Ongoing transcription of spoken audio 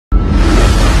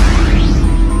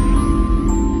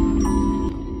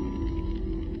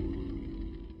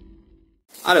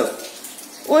Hello,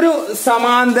 ഒരു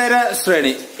സമാന്തര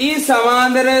ശ്രേണി. ഈ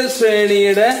സമാന്തര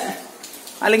ശ്രേണിയുടെ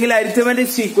അല്ലെങ്കിൽ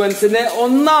അരിത്മെറ്റിക് സീക്വൻസിന്റെ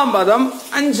ഒന്നാം പദം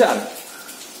 5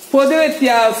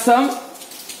 പൊതുവ്യത്യാസം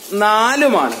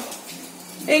 4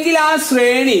 എങ്കിൽ ആ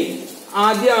ശ്രേണി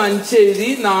ആദ്യം 5 എഴുതി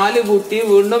 4 കൂട്ടി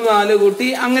വീണ്ടും 4 കൂട്ടി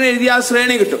അങ്ങനെ എഴുതി ആ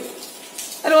ശ്രേണി കിട്ടും.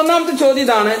 അതിൽ ഒന്നാമത്തെ ചോദ്യം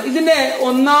ഇതാണ്: ഇതിന്റെ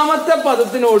ഒന്നാമത്തെ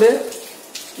പദത്തിനോട്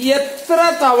എത്ര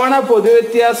തവണ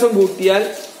പൊതുവ്യത്യാസം കൂട്ടിയാൽ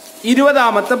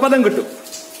 20ാമത്തെ പദം കിട്ടും?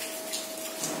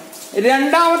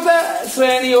 രണ്ടാമത്തെ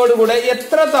ശ്രേണിയോടുകൂടെ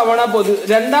എത്ര തവണ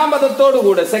രണ്ടാം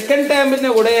പദത്തോടുകൂടെ സെക്കൻഡ് ടേമിന്റെ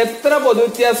കൂടെ എത്ര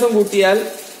പൊതുവ്യത്യാസം കൂട്ടിയാൽ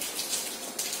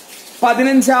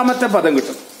 15ാമത്തെ പദം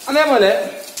കിട്ടും? അതേപോലെ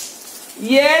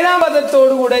 7ാം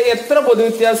പദത്തോടുകൂടെ എത്ര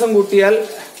പൊതുവ്യത്യാസം കൂട്ടിയാൽ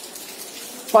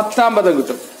 10ാം പദം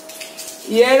കിട്ടും?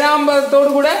 7ാം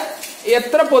പദത്തോടുകൂടെ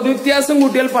എത്ര പൊതുവ്യത്യാസം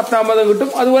കൂട്ടിയാൽ 10ാം പദം കിട്ടും?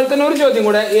 അതുപോലെ തന്നെ ഒരു ചോദ്യം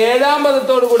കൂടെ: 7ാം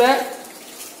പദത്തോടുകൂടെ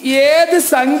ഏത്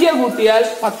സംഖ്യ കൂട്ടിയാൽ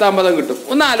 10ാം പദം കിട്ടും?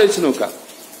 ഒന്ന് ആലോചിച്ച് നോക്കാം.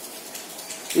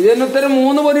 ഇതിന് ഉത്തരം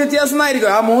 3 പൊതുവ്യത്യാസം ആയിരിക്കും.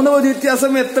 ആ 3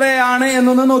 പൊതുവ്യത്യാസം എത്രയാണ്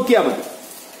എന്നൊന്ന് നോക്കിയാൽ മതി.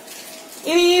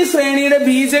 ഇനി ഈ ശ്രേണിയുടെ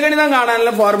ബീജഗണിതം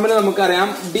കാണാനുള്ള ഫോർമുല നമുക്കറിയാം.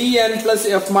 dn plus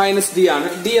F minus D ആണ്.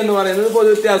 ഡി എന്ന് പറയുന്നത്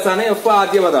പൊതുവ്യത്യാസമാണ്, എഫ്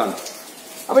ആദ്യ പദമാണ്.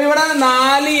 അപ്പൊ ഇവിടെ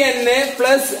 4n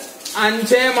പ്ലസ്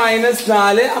 5 മൈനസ്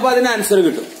 4, അപ്പൊ അതിന് ആൻസർ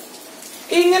കിട്ടും.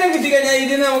 ഇങ്ങനെ കിട്ടിക്കഴിഞ്ഞാൽ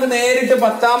ഇതിന് നമുക്ക് നേരിട്ട്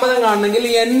 10ാം പദം കാണണമെങ്കിൽ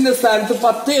n സ്ഥാനത്ത്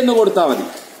 10 എന്ന് കൊടുത്താൽ മതി.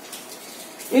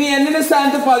 ഇനി n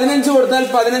സ്ഥാനത്ത് 15 കൊടുത്താൽ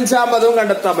 15ാം പദവും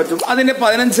കണ്ടെത്താൻ പറ്റും. അതിന്റെ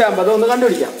 15ാം പദം ഒന്ന്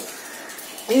കണ്ടുപിടിക്കാം.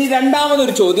 ഇനി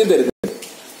രണ്ടാമതൊരു ചോദ്യം തരുന്നത്: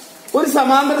 ഒരു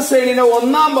സമാന്തര ശ്രേണിയുടെ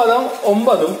ഒന്നാം പദം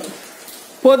 9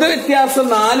 പൊതുവ്യത്യാസം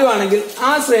 4 ആണെങ്കിൽ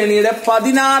ആ ശ്രേണിയുടെ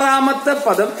 16ാമത്തെ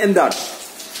പദം എന്താണ്?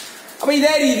 അപ്പൊ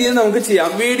ഇതേ രീതിയിൽ നമുക്ക്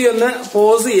ചെയ്യാം. വീഡിയോ ഒന്ന്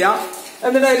പോസ് ചെയ്യാം,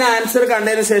 എന്നിട്ട് അതിന് ആൻസർ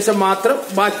കണ്ടതിന് ശേഷം മാത്രം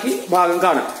ബാക്കി ഭാഗം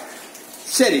കാണാം.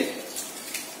 ശരി,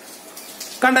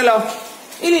 കണ്ടല്ലോ.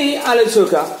 ഇനി ആലോചിച്ച്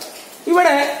നോക്കുക.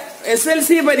 ഇവിടെ SSLC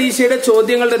പരീക്ഷയുടെ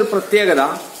ചോദ്യങ്ങളുടെ ഒരു പ്രത്യേകത,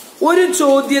 ഒരു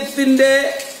ചോദ്യത്തിന്റെ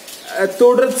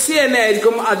തുടർച്ച തന്നെ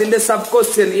ആയിരിക്കും അതിന്റെ സബ്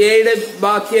ക്വസ്റ്റ്യൻ. എയുടെ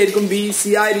ബാക്കിയായിരിക്കും ബി, സി,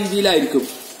 ആ രീതിയിലായിരിക്കും.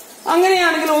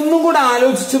 അങ്ങനെയാണെങ്കിൽ ഒന്നും കൂടെ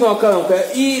ആലോചിച്ച് നോക്കാം. നമുക്ക്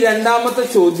ഈ രണ്ടാമത്തെ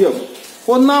ചോദ്യം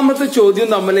ഒന്നാമത്തെ ചോദ്യം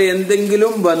തമ്മിൽ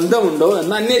എന്തെങ്കിലും ബന്ധമുണ്ടോ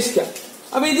എന്ന് അന്വേഷിക്കാം.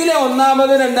 അപ്പൊ ഇതിലെ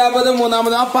ഒന്നാമത്, രണ്ടാമത്,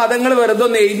 മൂന്നാമത് ആ പദങ്ങൾ വെറുതെ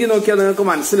ഒന്ന് എഴുതി നോക്കിയാൽ നിങ്ങൾക്ക്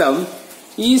മനസ്സിലാവും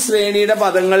ഈ ശ്രേണിയുടെ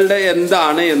പദങ്ങളുടെ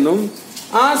എന്താണ് എന്നും,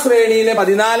 ആ ശ്രേണിയിലെ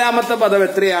 14ാമത്തെ പദം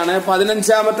എത്രയാണ്,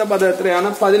 15ാമത്തെ പദം എത്രയാണ്,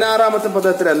 16ാമത്തെ പദം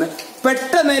എത്രയാണ്.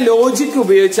 പെട്ടെന്ന് ലോജിക്ക്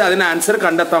ഉപയോഗിച്ച് അതിന് ആൻസർ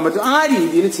കണ്ടെത്താൻ പറ്റും. ആ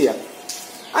രീതിയിൽ ചെയ്യാം.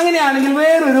 അങ്ങനെയാണെങ്കിൽ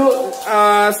വേറൊരു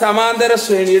സമാന്തര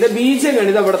ശ്രേണിയുടെ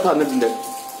ബീജഗണിതം ഇവിടെ തന്നിട്ടുണ്ട്.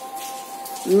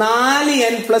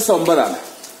 4n പ്ലസ് 9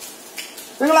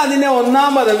 നിങ്ങൾ അതിന്റെ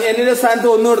ഒന്നാം പദം n സ്ഥാനത്ത്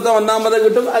 1 കൊടുത്താൽ 1ാം പദം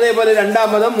കിട്ടും. അതേപോലെ 2ാം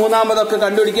പദം, 3ാം പദം ഒക്കെ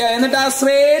കണ്ടുപിടിക്കുക. എന്നിട്ട് ആ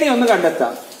ശ്രേണി ഒന്ന്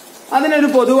കണ്ടെത്താം. അതിനൊരു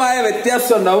പൊതുവായ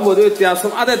വ്യത്യാസം ഉണ്ടാവും.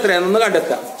 പൊതുവ്യത്യാസം അതെത്രയാണെന്ന്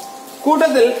കണ്ടെത്താം.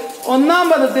 കൂട്ടത്തിൽ 1ാം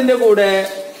പദത്തിന്റെ കൂടെ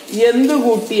എന്ത്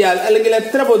കൂട്ടിയാൽ അല്ലെങ്കിൽ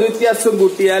എത്ര പൊതുവ്യത്യാസം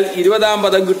കൂട്ടിയാൽ 20ാം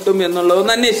പദം കിട്ടും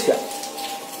എന്നുള്ളതൊന്ന് അന്വേഷിക്കാം.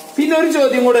 പിന്നെ ഒരു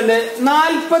ചോദ്യം കൂടെ ഉണ്ട്: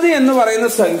 40 എന്ന് പറയുന്ന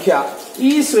സംഖ്യ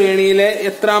ഈ ശ്രേണിയിലെ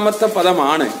എത്രാമത്തെ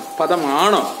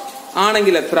പദമാണോ?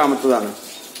 ആണെങ്കിൽ എത്രാമത്തതാണ്?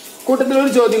 കൂട്ടത്തിൽ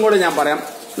ഒരു ചോദ്യം കൂടെ ഞാൻ പറയാം.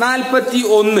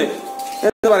 41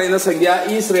 എന്ന് പറയുന്ന സംഖ്യ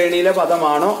ഈ ശ്രേണിയിലെ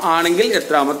പദമാണോ? ആണെങ്കിൽ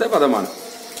എത്രാമത്തെ പദമാണ്?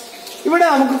 ഇവിടെ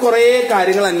നമുക്ക് കുറെ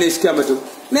കാര്യങ്ങൾ അന്വേഷിക്കാൻ പറ്റും.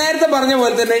 നേരത്തെ പറഞ്ഞ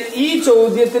പോലെ തന്നെ ഈ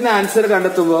ചോദ്യത്തിന് ആൻസർ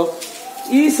കണ്ടെത്തുമ്പോൾ,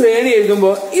 ഈ ശ്രേണി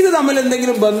എഴുതുമ്പോൾ ഇത് തമ്മിൽ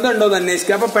എന്തെങ്കിലും ബന്ധമുണ്ടോ എന്ന്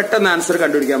അന്വേഷിക്കുക. അപ്പൊ പെട്ടെന്ന് ആൻസർ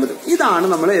കണ്ടുപിടിക്കാൻ പറ്റും. ഇതാണ്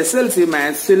നമ്മൾ SSLC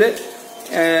മാത്സിൽ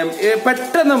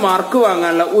പെട്ടെന്ന് മാർക്ക്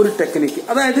വാങ്ങാനുള്ള ഒരു ടെക്നിക്ക്.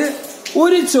 അതായത്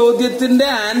ഒരു ചോദ്യത്തിന്റെ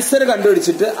ആൻസർ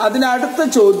കണ്ടുപിടിച്ചിട്ട് അതിനടുത്ത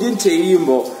ചോദ്യം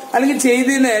ചെയ്യുമ്പോൾ, അല്ലെങ്കിൽ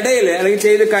ചെയ്തതിന് ഇടയിൽ, അല്ലെങ്കിൽ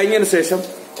ചെയ്ത് കഴിഞ്ഞതിന് ശേഷം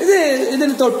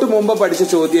ഇതിന് തൊട്ട് മുമ്പ് പഠിച്ച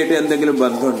ചോദ്യമായിട്ട് എന്തെങ്കിലും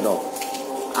ബന്ധമുണ്ടോ,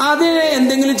 അത്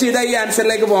എന്തെങ്കിലും ചെയ്താൽ ഈ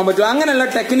ആൻസറിലേക്ക് പോകാൻ പറ്റും. അങ്ങനെയുള്ള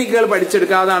ടെക്നിക്കുകൾ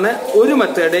പഠിച്ചെടുക്കുക. അതാണ് ഒരു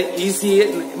മെത്തേഡ്, ഈസി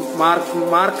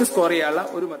മാർക്ക് സ്കോർ ചെയ്യാനുള്ള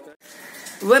ഒരു മെത്തേഡ്.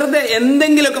 വെറുതെ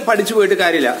എന്തെങ്കിലുമൊക്കെ പഠിച്ചു പോയിട്ട്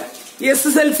കാര്യമില്ല.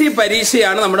 SSLC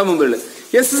പരീക്ഷയാണ് നമ്മുടെ മുമ്പിൽ.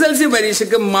 SSLC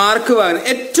പരീക്ഷയ്ക്ക് മാർക്ക് വാങ്ങാൻ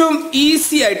ഏറ്റവും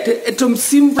ഈസി ആയിട്ട്, ഏറ്റവും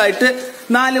സിമ്പിൾ ആയിട്ട്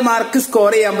 4 മാർക്ക്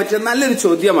സ്കോർ ചെയ്യാൻ പറ്റിയ നല്ലൊരു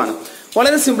ചോദ്യമാണ്.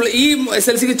 വളരെ സിമ്പിൾ. ഈ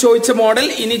SSLCക്ക് ചോദിച്ച മോഡൽ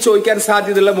ഇനി ചോദിക്കാൻ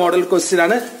സാധ്യതയുള്ള മോഡൽ ക്വസ്റ്റ്യൻ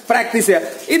ആണ്. പ്രാക്ടീസ് ചെയ്യാം.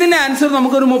 ഇതിന്റെ ആൻസർ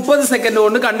നമുക്കൊരു 30 സെക്കൻഡ്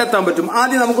കൊണ്ട് കണ്ടെത്താൻ പറ്റും.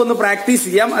 ആദ്യം നമുക്കൊന്ന് പ്രാക്ടീസ്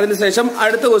ചെയ്യാം. അതിനുശേഷം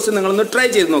അടുത്ത ക്വസ്റ്റ്യൻ നിങ്ങളൊന്ന് ട്രൈ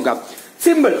ചെയ്ത് നോക്കാം.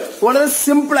 സിമ്പിൾ, വളരെ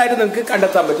സിമ്പിൾ ആയിട്ട് നിങ്ങൾക്ക്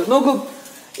കണ്ടെത്താൻ പറ്റും. നോക്കൂ,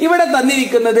 ഇവിടെ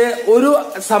തന്നിരിക്കുന്നത് ഒരു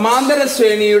സമാന്തര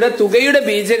ശ്രേണിയുടെ തുകയുടെ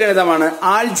ബീജഗണിതമാണ്.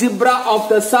 Algebra of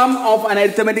the sum of an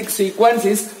arithmetic sequence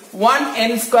is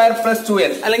 1n² +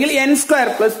 2n, അല്ലെങ്കിൽ n²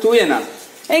 + 2n ആണ്.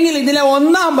 എങ്കിൽ ഇതിലെ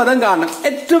ഒന്നാം പദം കാണണം.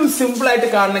 ഏറ്റവും സിമ്പിൾ ആയിട്ട്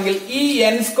കാണണമെങ്കിൽ ഈ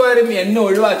n² n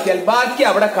ഒഴിവാക്കിയാൽ ബാക്കി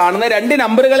അവിടെ കാണുന്ന 2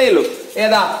 നമ്പറുകളേ ഉള്ളൂ.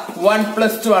 ഏതാ? 1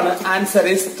 + 2 ആണ്. Answer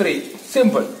is 3.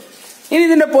 സിമ്പിൾ. ഇനി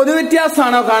ഇതിന്റെ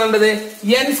പൊതുവ്യത്യാസമാണോ കാണേണ്ടത്?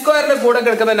 n സ്ക്വയറിന്റെ കൂടെ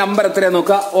കിടക്കുന്ന നമ്പർ എത്രയാ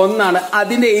നോക്കുക? 1 ആണ്.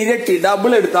 അതിന്റെ ഇരട്ടി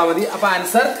ഡബിൾ എടുത്താൽ മതി. അപ്പൊ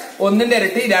ആൻസർ 1ന്റെ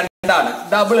ഇരട്ടി 2 ആണ്.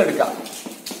 ഡബിൾ എടുക്കാം.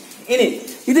 ഇനി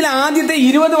ഇതിൽ ആദ്യത്തെ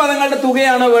 20 പദങ്ങളുടെ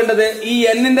തുകയാണോ വേണ്ടത്? ഈ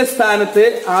n-ന്റെ സ്ഥാനത്ത്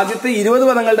ആദ്യത്തെ 20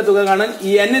 പദങ്ങളുടെ തുക കാണാൻ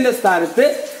ഈ n-ന്റെ സ്ഥാനത്ത്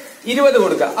 20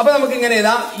 കൊടുക്കുക. അപ്പൊ നമുക്ക് ഇങ്ങനെ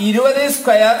എഴുതാം, 20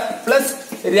 സ്ക്വയർ പ്ലസ്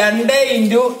 2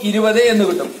 ഇൻറ്റു 20 എന്ന്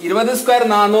കിട്ടും. 20 സ്ക്വയർ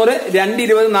 400, 2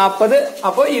 20 40.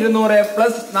 അപ്പൊ 200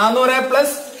 പ്ലസ് 400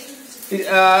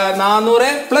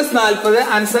 പ്ലസ് 40,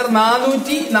 ആൻസർ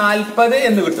 440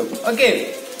 എന്ന് കിട്ടും. ഓക്കെ.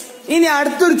 ഇനി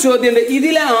അടുത്തൊരു ചോദ്യമുണ്ട്.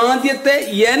 ഇതിലെ ആദ്യത്തെ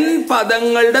n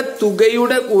പദങ്ങളുടെ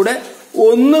തുകയുടെ കൂടെ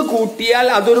 1 കൂട്ടിയാൽ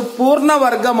അതൊരു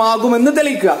പൂർണ്ണവർഗമാകുമെന്ന്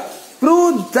തെളിയിക്കുക.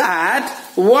 Prove that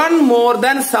 1 more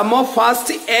than sum of first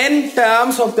n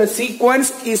terms of the sequence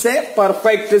is a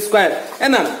perfect square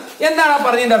എന്നാണ്. എന്താണ്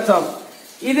പറഞ്ഞതിന്റെ അർത്ഥം?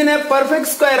 ഇതിനെ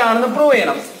പെർഫെക്റ്റ് സ്ക്വയർ ആണെന്ന് പ്രൂവ്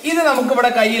ചെയ്യണം. ഇത് നമുക്ക്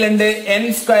ഇവിടെ കയ്യിലുണ്ട് n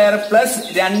സ്ക്വയർ പ്ലസ്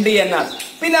 2n ആണ്.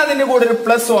 പിന്നെ അതിന്റെ കൂടെ ഒരു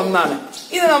പ്ലസ് 1 ആണ്.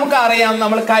 ഇത് നമുക്ക് അറിയാം,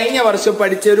 നമ്മൾ കഴിഞ്ഞ വർഷം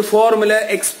പഠിച്ച ഒരു ഫോർമുല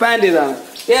എക്സ്പാൻഡ് ചെയ്താണ്.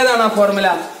 ഏതാണ് ആ formula?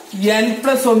 n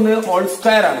plus 1 whole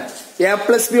square ആണ്. a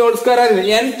plus B whole square ആണ്.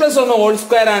 n പ്ലസ് 1 ഹോൾ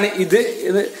സ്ക്വയർ ആണ് ഇത്.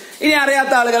 ഇനി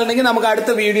അറിയാത്ത ആളുകളുണ്ടെങ്കിൽ നമുക്ക്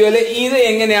അടുത്ത വീഡിയോയിൽ ഇത്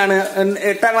എങ്ങനെയാണ്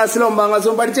 8ാം ക്ലാസ്സിലും 9ാം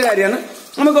ക്ലാസ്സിലും പഠിച്ച കാര്യമാണ്.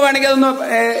 നമുക്ക് വേണമെങ്കിൽ അതൊന്ന്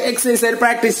എക്സസൈസ് ആയിട്ട്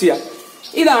പ്രാക്ടീസ് ചെയ്യാം.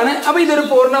 ഇതാണ്. അപ്പൊ ഇതൊരു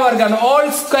പൂർണ്ണവർഗമാണ്. ഓൾ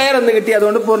സ്ക്വയർ എന്ന് കിട്ടി,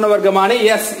 അതുകൊണ്ട് പൂർണ്ണവർഗമാണ്.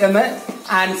 യെസ് എന്ന്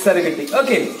ആൻസർ കിട്ടി.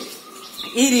 ഓക്കെ.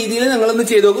 ഈ രീതിയിൽ നിങ്ങളൊന്ന്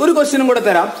ചെയ്തു നോക്കും. ഒരു ക്വസ്റ്റ്യനും കൂടെ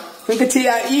തരാം, നിങ്ങൾക്ക്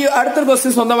ചെയ്യാം. ഈ അടുത്തൊരു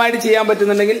ക്വസ്റ്റ്യൻ സ്വന്തമായിട്ട് ചെയ്യാൻ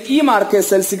പറ്റുന്നുണ്ടെങ്കിൽ ഈ മാർക്ക്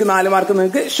SSLCക്ക് 4 മാർക്ക്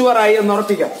നിങ്ങൾക്ക് ഷുവറായി എന്ന്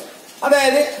ഉറപ്പിക്കാം.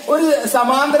 അതായത് ഒരു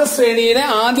സമാന്തര ശ്രേണിയിലെ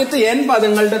ആദ്യത്തെ n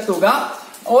പദങ്ങളുടെ തുക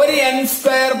ഒരു n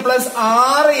സ്ക്വയർ പ്ലസ്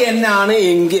 6n ആണ്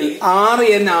എങ്കിൽ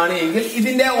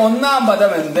ഇതിന്റെ ഒന്നാം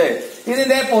പദം എന്ത്?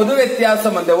 ഇതിന്റെ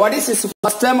പൊതുവ്യത്യാസം എന്ത്? What is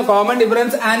first term, common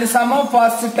difference and some of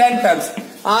first 10 terms.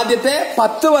 ആദ്യത്തെ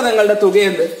 10 പദങ്ങളുടെ തുക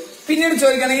എന്ത്? പിന്നീട്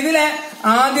ചോദിക്കണം, ഇതിലെ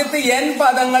ആദ്യത്തെ n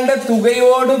പദങ്ങളുടെ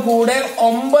തുകയോട് കൂടെ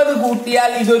 9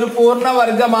 കൂട്ടിയാൽ ഇതൊരു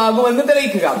പൂർണ്ണവർഗമാകുമെന്ന്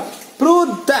തെളിയിക്കുക.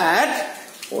 Prove that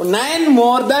 9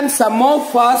 more than sum of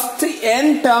first n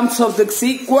terms of the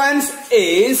sequence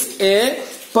is a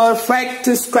perfect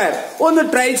square. ഒന്ന്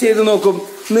ട്രൈ ചെയ്ത് നോക്കും.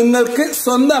 നിങ്ങൾക്ക്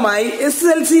സ്വന്തമായി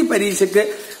SSLC പരീക്ഷയ്ക്ക്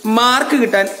മാർക്ക്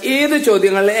കിട്ടാൻ ഏത്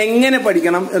ചോദ്യങ്ങളിൽ എങ്ങനെ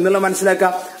പഠിക്കണം എന്നുള്ള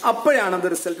മനസ്സിലാക്കാം. അപ്പോഴാണ് അത്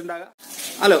റിസൾട്ട് ഉണ്ടാകുക.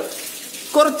 ഹലോ,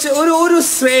 കുറച്ച് ഒരു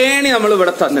ശ്രേണി നമ്മൾ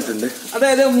ഇവിടെ തന്നിട്ടുണ്ട്.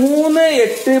 അതായത് 3,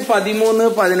 8, 13,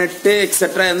 18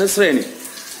 എക്സെട്ര എന്ന ശ്രേണി.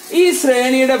 ഈ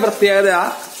ശ്രേണിയുടെ പ്രത്യേകത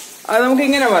അത് നമുക്ക്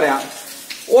ഇങ്ങനെ പറയാം.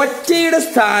 ഒറ്റയുടെ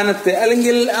സ്ഥാനത്ത്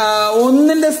അല്ലെങ്കിൽ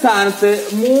 1ന്റെ സ്ഥാനത്ത്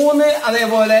 3,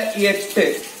 അതേപോലെ 8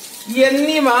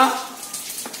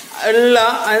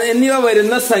 എന്നിവ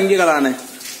വരുന്ന സംഖ്യകളാണ്.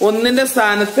 1ന്റെ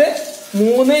സ്ഥാനത്ത്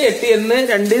 3, 8 എന്ന്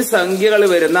 2 സംഖ്യകൾ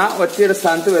വരുന്ന ഒറ്റയുടെ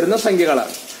സ്ഥാനത്ത് വരുന്ന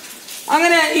സംഖ്യകളാണ്.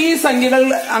 അങ്ങനെ ഈ സംഖ്യകൾ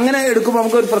അങ്ങനെ എടുക്കുമ്പോൾ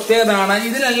നമുക്കൊരു പ്രത്യേകത കാണാം.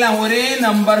 ഇതിലെല്ലാം ഒരേ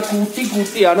നമ്പർ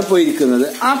കൂട്ടിയാണ് പോയിരിക്കുന്നത്.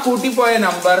 ആ കൂട്ടിപ്പോയ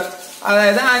നമ്പർ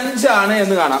അതായത് 5 ആണ്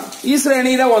എന്ന് കാണാം. ഈ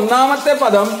ശ്രേണിയിലെ ഒന്നാമത്തെ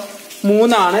പദം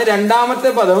 3 ആണ്, രണ്ടാമത്തെ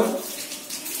പദം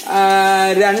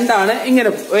 2 ആണ്, ഇങ്ങനെ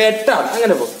 8 ആണ്.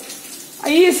 അങ്ങനെ പോകും.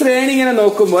 ഈ ശ്രേണി ഇങ്ങനെ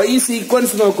നോക്കുമ്പോൾ, ഈ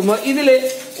സീക്വൻസ് നോക്കുമ്പോൾ ഇതില്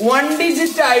 1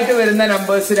 ഡിജിറ്റ് ആയിട്ട് വരുന്ന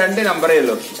നമ്പേഴ്സ് 2 നമ്പറേ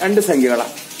ഉള്ളൂ, 2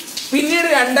 സംഖ്യകളാണ്. പിന്നീട്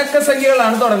 2 അക്ക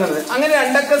സംഖ്യകളാണ് തുടങ്ങുന്നത്. അങ്ങനെ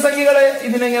 2 അക്ക സംഖ്യകള്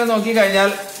ഇതിനെങ്ങനെ നോക്കിക്കഴിഞ്ഞാൽ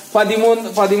 13,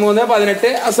 18,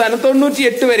 അവസാനം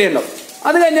 98 വരെ ഉണ്ടാവും.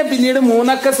 അത് കഴിഞ്ഞാൽ പിന്നീട് 3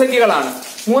 അക്ക സംഖ്യകളാണ്.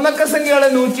 3 അക്ക സംഖ്യകള്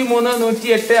 103,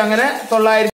 108, അങ്ങനെ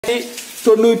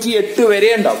 998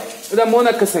 വരെ ഉണ്ടാവും. ഇതാ 3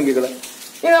 അക്ക സംഖ്യകള്.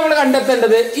 ഇനി നമ്മൾ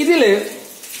കണ്ടെത്തേണ്ടത് ഇതില്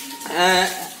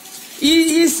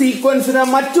ഈ സീക്വൻസിനെ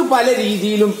മറ്റു പല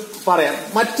രീതിയിലും പറയാം.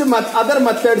 അതർ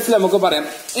മെത്തേഡ്സിൽ നമുക്ക് പറയാം.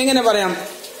 എങ്ങനെ പറയാം?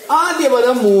 ആദ്യ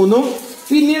പദം 3ഉം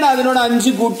പിന്നീട് അതിനോട്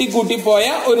 5 കൂട്ടി പോയ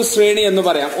ഒരു ശ്രേണി എന്ന്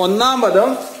പറയാം. ഒന്നാം പദം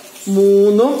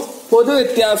 3ഉം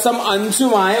പൊതുവ്യത്യാസം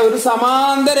 5ഉമായ ഒരു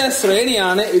സമാന്തര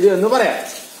ശ്രേണിയാണ് ഇത് എന്ന് പറയാം.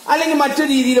 അല്ലെങ്കിൽ മറ്റു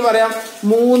രീതിയിൽ പറയാം,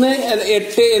 3,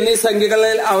 8 എന്നീ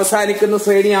സംഖ്യകളിൽ അവസാനിക്കുന്ന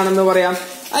ശ്രേണിയാണെന്ന് പറയാം.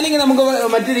 അല്ലെങ്കിൽ നമുക്ക്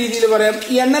മറ്റു രീതിയിൽ പറയാം,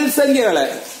 എണ്ണൽ സംഖ്യകളെ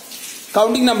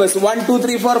കൗണ്ടിങ് നമ്പേഴ്സ് 1, 2,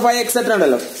 3, 4, 5 എക്സെട്ര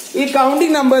ഉണ്ടല്ലോ. ഈ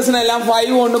കൗണ്ടിങ് നമ്പേഴ്സിനെല്ലാം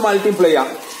 5 കൊണ്ട് മൾട്ടിപ്ലൈ ചെയ്യാം.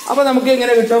 അപ്പൊ നമുക്ക്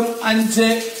എങ്ങനെ കിട്ടും? 5,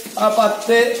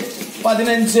 10,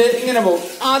 15 ഇങ്ങനെ പോകും.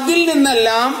 അതിൽ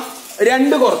നിന്നെല്ലാം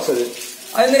 2 കുറച്ചത്,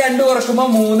 അതിന് 2 കുറക്കുമ്പോ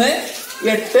 3,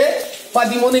 8,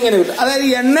 13 ഇങ്ങനെ കിട്ടും. അതായത്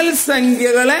എണ്ണൽ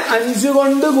സംഖ്യകളെ 5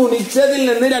 കൊണ്ട് ഗുണിച്ചതിൽ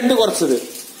നിന്ന് 2 കുറച്ചത്,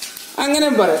 അങ്ങനെ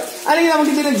പറയാം. അല്ലെങ്കിൽ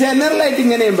നമുക്ക് ഇതിന് ജനറൽ ആയിട്ട്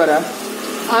ഇങ്ങനെയും പറയാം,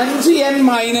 5n -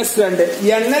 2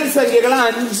 എണ്ണൽ സംഖ്യകളെ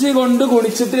 5 കൊണ്ട്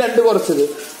ഗുണിച്ചിട്ട് 2 കുറച്ചത്.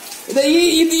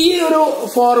 ഈ ഒരു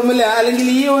ഫോർമുല അല്ലെങ്കിൽ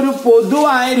ഈ ഒരു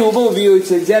പൊതുവായ രൂപം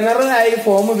ഉപയോഗിച്ച്, ജനറൽ ആയ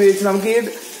ഫോം ഉപയോഗിച്ച് നമുക്ക് ഈ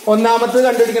ഒന്നാമത്തത്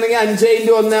കണ്ടുപിടിക്കണമെങ്കിൽ 5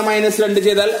 × 1 - 2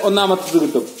 ചെയ്താൽ ഒന്നാമത്തത്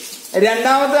കിട്ടും.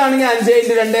 രണ്ടാമത്തതാണെങ്കിൽ 5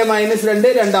 × 2 - 2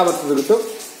 രണ്ടാമത്തത് കിട്ടും.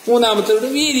 മൂന്നാമത്തെ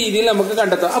കിട്ടും. ഈ രീതിയിൽ നമുക്ക്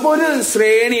കണ്ടെത്താം. അപ്പൊ ഒരു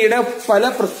ശ്രേണിയുടെ പല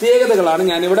പ്രത്യേകതകളാണ്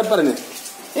ഞാനിവിടെ പറഞ്ഞത്.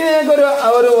 ഇനി ഞങ്ങൾക്ക്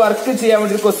ഒരു വർക്ക് ചെയ്യാൻ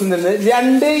വേണ്ടി ഒരു ക്വസ്റ്റ്യൻ തരുന്നത്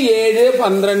 2, 7,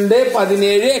 12,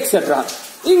 17 എക്സെട്ര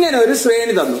ഇങ്ങനെ ഒരു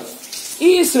ശ്രേണി തന്നു.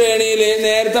 ഈ ശ്രേണിയിൽ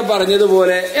നേരത്തെ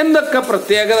പറഞ്ഞതുപോലെ എന്തൊക്കെ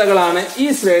പ്രത്യേകതകളാണ് ഈ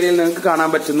ശ്രേണിയിൽ നിങ്ങൾക്ക് കാണാൻ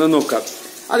പറ്റുന്നത് നോക്കാം.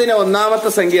 അതിന് ഒന്നാമത്തെ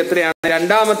സംഖ്യ എത്രയാണ്,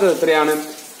 രണ്ടാമത്തത് എത്രയാണ്,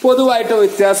 പൊതുവായിട്ട്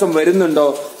വ്യത്യാസം വരുന്നുണ്ടോ,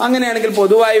 അങ്ങനെയാണെങ്കിൽ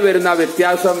പൊതുവായി വരുന്ന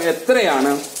വ്യത്യാസം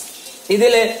എത്രയാണ്,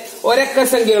 ഇതില് ഒരക്ക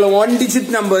സംഖ്യകൾ 1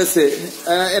 ഡിജിറ്റ് നമ്പേഴ്സ്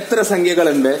എത്ര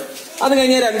സംഖ്യകളുണ്ട്, അത്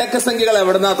കഴിഞ്ഞ് രണ്ടക്ക സംഖ്യകൾ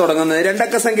എവിടുന്നാ തുടങ്ങുന്നത്,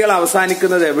 രണ്ടക്ക സംഖ്യകൾ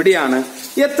അവസാനിക്കുന്നത് എവിടെയാണ്,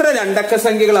 എത്ര രണ്ടക്ക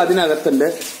സംഖ്യകൾ അതിനകത്തുണ്ട്,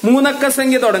 മൂന്നക്ക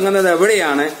സംഖ്യ തുടങ്ങുന്നത്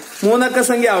എവിടെയാണ്, മൂന്നക്ക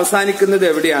സംഖ്യ അവസാനിക്കുന്നത്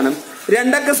എവിടെയാണ്,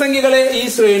 രണ്ടക്ക സംഖ്യകൾ ഈ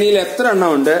ശ്രേണിയിൽ എത്ര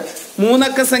എണ്ണം ഉണ്ട്,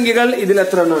 മൂന്നക്ക സംഖ്യകൾ ഇതിൽ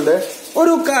എത്ര എണ്ണം ഉണ്ട്.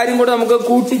 ഒരു കാര്യം കൂടെ നമുക്ക്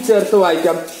കൂട്ടിച്ചേർത്ത്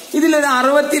വായിക്കാം. ഇതിലൊരു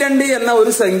 62 എന്ന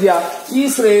ഒരു സംഖ്യ ഈ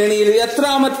ശ്രേണിയിൽ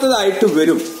എത്രാമത്തതായിട്ട്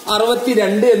വരും,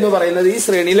 62 എന്ന് പറയുന്നത് ഈ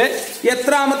ശ്രേണിയിലെ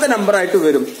എത്രാമത്തെ നമ്പർ ആയിട്ട്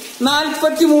വരും,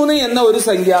 43 എന്ന ഒരു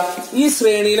സംഖ്യ ഈ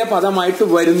ശ്രേണിയിലെ പദമായിട്ട്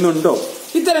വരുന്നുണ്ടോ,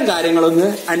 ഇത്തരം കാര്യങ്ങളൊന്ന്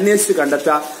അന്വേഷിച്ച്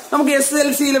കണ്ടെത്താം. നമുക്ക്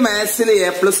SSLCയിൽ മാത്സിൽ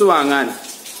A+ വാങ്ങാൻ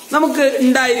നമുക്ക്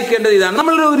ഉണ്ടായിരിക്കേണ്ടത് ഇതാണ്.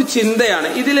 നമ്മളുടെ ഒരു ചിന്തയാണ്,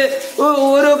 ഇതില്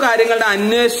ഓരോ കാര്യങ്ങളുടെ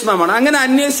അന്വേഷണമാണ്. അങ്ങനെ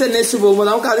അന്വേഷിച്ച് പോകുമ്പോൾ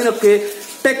നമുക്ക് അതിനൊക്കെ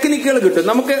ടെക്നിക്കുകൾ കിട്ടും.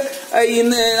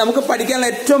 നമുക്ക് പഠിക്കാനുള്ള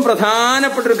ഏറ്റവും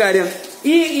പ്രധാനപ്പെട്ട ഒരു കാര്യം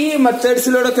ഈ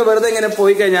മെത്തേഡ്സിലൂടെയൊക്കെ വെറുതെ ഇങ്ങനെ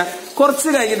പോയി കഴിഞ്ഞാൽ കുറച്ച്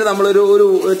കഴിഞ്ഞിട്ട് നമ്മളൊരു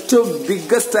ഏറ്റവും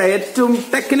ബിഗ്ഗസ്റ്റ് ആയ ഏറ്റവും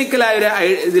ടെക്നിക്കലായ ഒരു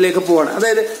ഇതിലേക്ക് പോവാണ്.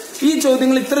 അതായത് ഈ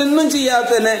ചോദ്യങ്ങൾ ഇത്രയൊന്നും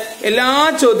ചെയ്യാതെ തന്നെ എല്ലാ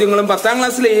ചോദ്യങ്ങളും 10ാം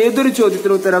ക്ലാസ്സിലെ ഏതൊരു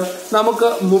ചോദ്യത്തിനും ഉത്തരം നമുക്ക്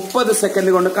 30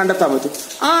 സെക്കൻഡ് കൊണ്ട് കണ്ടെത്താൻ പറ്റും.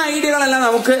 ആ ഐഡിയകളെല്ലാം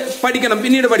നമുക്ക് പഠിക്കണം,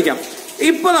 പിന്നീട് പഠിക്കാം.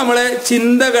 ഇപ്പൊ നമ്മള്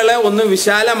ചിന്തകളെ ഒന്ന്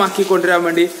വിശാലമാക്കി കൊണ്ടുവരാൻ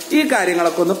വേണ്ടി ഈ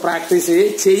കാര്യങ്ങളൊക്കെ ഒന്ന് പ്രാക്ടീസ്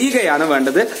ചെയ്യുകയാണ്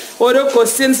വേണ്ടത്. ഓരോ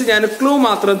ക്വസ്റ്റ്യൻസ് ഞാൻ ക്ലൂ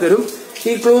മാത്രം തരും.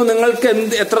 ഈ ക്ലൂ നിങ്ങൾക്ക്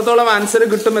എത്രത്തോളം ആൻസർ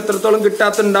കിട്ടും, എത്രത്തോളം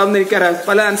കിട്ടാത്തുണ്ടാവും എനിക്കറിയാം.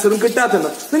 പല ആൻസറും കിട്ടാത്തുണ്ട്.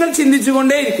 നിങ്ങൾ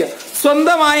ചിന്തിച്ചുകൊണ്ടേയിരിക്കുക,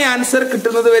 സ്വന്തമായ ആൻസർ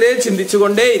കിട്ടുന്നത് വരെ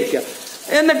ചിന്തിച്ചുകൊണ്ടേയിരിക്കുക.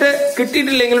 എന്നിട്ട്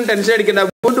കിട്ടിയിട്ടില്ലെങ്കിലും ടെൻഷൻ അടിക്കേണ്ട,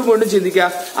 വീണ്ടും ചിന്തിക്കുക.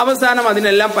 അവസാനം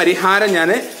അതിനെല്ലാം പരിഹാരം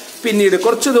ഞാൻ പിന്നീട്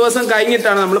കുറച്ച് ദിവസം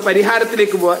കഴിഞ്ഞിട്ടാണ് നമ്മൾ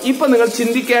പരിഹാരത്തിലേക്ക് പോവുക. ഇപ്പൊ നിങ്ങൾ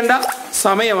ചിന്തിക്കേണ്ട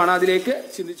സമയമാണ്, അതിലേക്ക്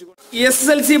ചിന്തിച്ചു.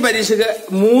 SSLC പരീക്ഷയ്ക്ക്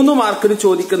 3 മാർക്കിന്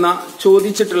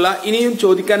ചോദിച്ചിട്ടുള്ള ഇനിയും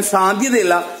ചോദിക്കാൻ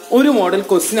സാധ്യതയുള്ള ഒരു മോഡൽ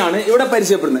ക്വസ്റ്റ്യൻ ആണ് ഇവിടെ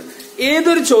പരിചയപ്പെടുന്നത്.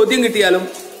 ഏതൊരു ചോദ്യം കിട്ടിയാലും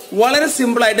വളരെ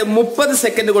സിമ്പിൾ ആയിട്ട് 30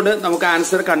 സെക്കൻഡ് കൊണ്ട് നമുക്ക്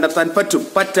ആൻസർ കണ്ടെത്താൻ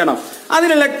പറ്റണം.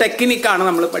 അതിനുള്ള ടെക്നിക്കാണ്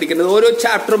നമ്മൾ പഠിക്കേണ്ടത്. ഓരോ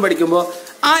ചാപ്റ്ററും പഠിക്കുമ്പോൾ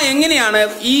എങ്ങനെയാണ്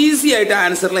ഈസി ആയിട്ട്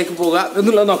ആൻസറിലേക്ക് പോകുക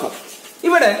എന്നുള്ളത് നോക്കാം.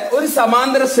 ഇവിടെ ഒരു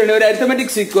സമാന്തര ശ്രേണി, ഒരു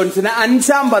അരിത്തമെറ്റിക് സീക്വൻസിന്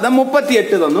 5ാം പദം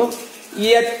 38 തന്നു,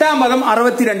 8ാം പദം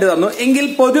 62 തന്നു. എങ്കിൽ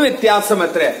പൊതുവ്യത്യാസം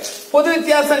എത്രയാണ്?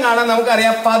 പൊതുവ്യത്യാസം കാണാൻ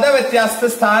നമുക്കറിയാം, പദവ്യത്യാസത്തെ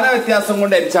സ്ഥാന വ്യത്യാസം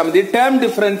കൊണ്ട് ഹരിച്ചാൽ മതി. Term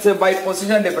difference by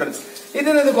position difference.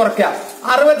 ഇതിൽ നിന്ന് കുറയ്ക്കാം.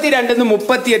 62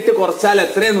 38 കുറച്ചാൽ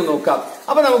എത്രയെന്ന് നോക്കാം.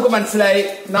 അപ്പൊ നമുക്ക് മനസ്സിലായി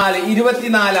 4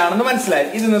 24 ആണെന്ന് മനസ്സിലായി.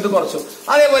 ഇതിൽ നിന്ന് കുറച്ചു.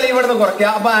 അതേപോലെ ഇവിടെ നിന്ന്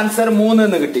കുറയ്ക്കാം. അപ്പൊ ആൻസർ 3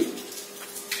 എന്ന് കിട്ടി.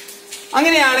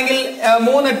 അങ്ങനെയാണെങ്കിൽ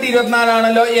 3 8 24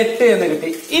 ആണല്ലോ, 8 എന്ന് കിട്ടി.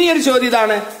 ഇനി ഒരു ചോദ്യം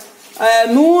ഇതാണ്,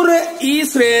 100 ഈ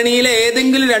ശ്രേണിയിലെ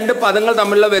ഏതെങ്കിലും 2 പദങ്ങൾ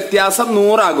തമ്മിലുള്ള വ്യത്യാസം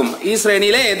 100 ആകും. ഈ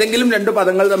ശ്രേണിയിലെ ഏതെങ്കിലും 2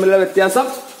 പദങ്ങൾ തമ്മിലുള്ള വ്യത്യാസം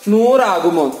 100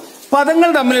 ആകുമോ? പദങ്ങൾ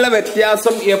തമ്മിലുള്ള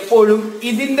വ്യത്യാസം എപ്പോഴും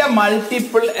ഇതിന്റെ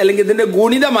മൾട്ടിപ്പിൾ അല്ലെങ്കിൽ ഇതിന്റെ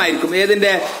ഗുണിതമായിരിക്കും.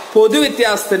 ഏതിന്റെ?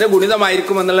 പൊതുവ്യത്യാസത്തിന്റെ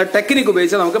ഗുണിതമായിരിക്കും എന്നുള്ള ടെക്നിക്ക്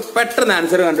ഉപയോഗിച്ച് നമുക്ക് പെട്ടെന്ന്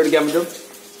ആൻസർ കണ്ടുപിടിക്കാൻ പറ്റും.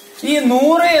 ഈ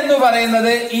 100 എന്ന്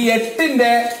പറയുന്നത് ഈ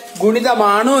 8ന്റെ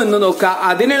ഗുണിതമാണോ എന്ന് നോക്കുക.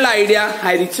 അതിനുള്ള ഐഡിയ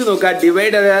ഹരിച്ചു നോക്കുക.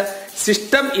 ഡിവൈഡ്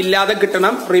സിസ്റ്റം ഇല്ലാതെ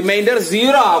കിട്ടണം, റിമൈൻഡർ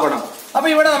 0 ആവണം. അപ്പൊ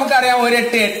ഇവിടെ നമുക്കറിയാം 1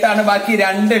 8 8 ആണ്, ബാക്കി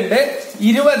 2 ഉണ്ട്.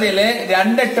 20ല്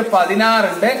 2 8 16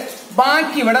 ഉണ്ട്,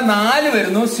 ബാക്കി ഇവിടെ 4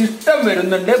 വരുന്നു, സിസ്റ്റം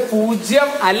വരുന്നുണ്ട്, 0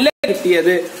 അല്ല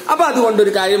കിട്ടിയത്. അപ്പൊ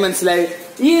അതുകൊണ്ടൊരു കാര്യം മനസ്സിലായി,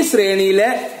 ഈ ശ്രേണിയിലെ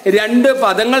 2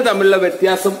 പദങ്ങൾ തമ്മിലുള്ള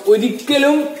വ്യത്യാസം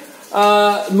ഒരിക്കലും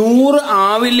 100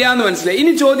 ആവില്ല എന്ന് മനസ്സിലായി.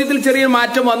 ഇനി ചോദ്യത്തിൽ ചെറിയൊരു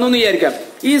മാറ്റം വന്നു എന്ന് വിചാരിക്കാം.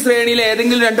 ഈ ശ്രേണിയിലെ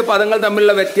ഏതെങ്കിലും 2 പദങ്ങൾ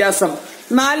തമ്മിലുള്ള വ്യത്യാസം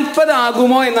 40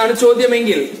 ആകുമോ എന്നാണ്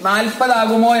ചോദ്യമെങ്കിൽ, 40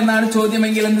 ആകുമോ എന്നാണ്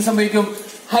ചോദ്യമെങ്കിൽ എന്ത് സംഭവിക്കും?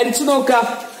 ഹരിച്ചു നോക്കാം.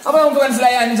 അപ്പൊ നമുക്ക്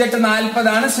മനസ്സിലായി 5 8 40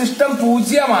 ആണ്, സിസ്റ്റം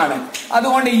 0 ആണ്.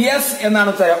 അതുകൊണ്ട് യെസ് എന്നാണ്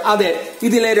ഉത്തരം. അതെ,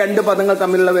 ഇതിലെ 2 പദങ്ങൾ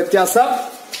തമ്മിലുള്ള വ്യത്യാസം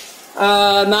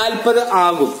 40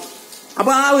 ആകും.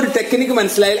 അപ്പൊ ആ ഒരു ടെക്നിക്ക്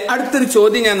മനസ്സിലായാൽ അടുത്തൊരു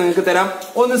ചോദ്യം ഞാൻ നിങ്ങൾക്ക് തരാം.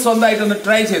 ഒന്ന് സ്വന്തമായിട്ടൊന്ന്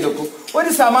ട്രൈ ചെയ്ത് നോക്കൂ. ഒരു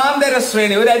സമാന്തര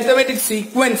ശ്രേണി, ഒരു അരിത്തമെറ്റിക്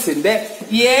സീക്വൻസിന്റെ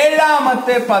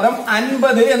 7ാമത്തെ പദം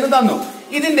 50 എന്ന് തന്നു.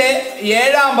 ഇതിന്റെ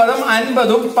 7ാം പദം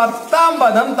 50ഉം 10ാം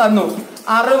പദം തന്നു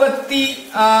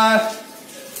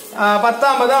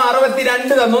 10ാം പദം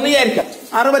 62 തന്നു എന്ന് വിചാരിക്കാം.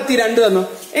 62 തന്നു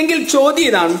എങ്കിൽ ചോദ്യം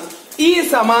ഇതാണ്, ഈ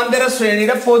സമാന്തര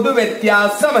ശ്രേണിയുടെ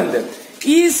പൊതുവ്യത്യാസം എന്ത്?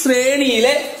 ഈ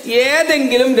ശ്രേണിയിലെ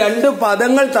ഏതെങ്കിലും 2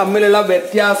 പദങ്ങൾ തമ്മിലുള്ള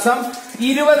വ്യത്യാസം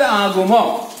 20 ആകുമോ?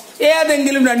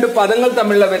 ഏതെങ്കിലും 2 പദങ്ങൾ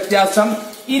തമ്മിലുള്ള വ്യത്യാസം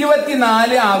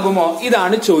 24 ആകുമോ?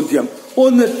 ഇതാണ് ചോദ്യം.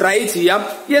 ഒന്ന് ട്രൈ ചെയ്യാം.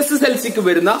 SSLCക്ക്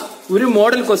വരുന്ന ഒരു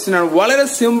മോഡൽ ക്വസ്റ്റ്യൻ ആണ്. വളരെ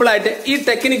സിമ്പിൾ ആയിട്ട് ഈ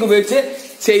ടെക്നിക്ക് ഉപയോഗിച്ച്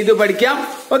ചെയ്ത് പഠിക്കാം.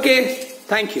 Okay,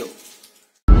 thank you.